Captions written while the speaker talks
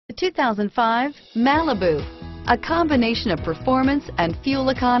The 2005 Malibu. A combination of performance and fuel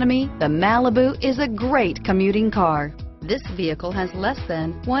economy, the Malibu is a great commuting car. This vehicle has less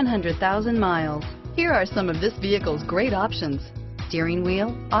than 100,000 miles. Here are some of this vehicle's great options: steering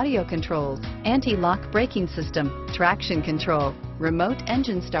wheel audio controls, anti-lock braking system, traction control, remote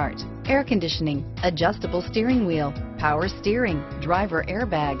engine start, air conditioning, adjustable steering wheel, power steering, driver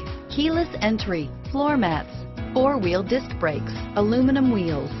airbag, keyless entry, floor mats, four-wheel disc brakes, aluminum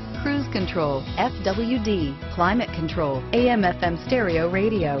wheels, cruise control, FWD, climate control, AM/FM stereo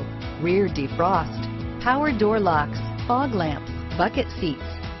radio, rear defrost, power door locks, fog lamps, bucket seats.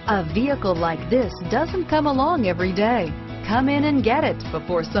 A vehicle like this doesn't come along every day. Come in and get it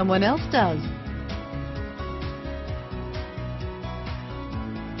before someone else does.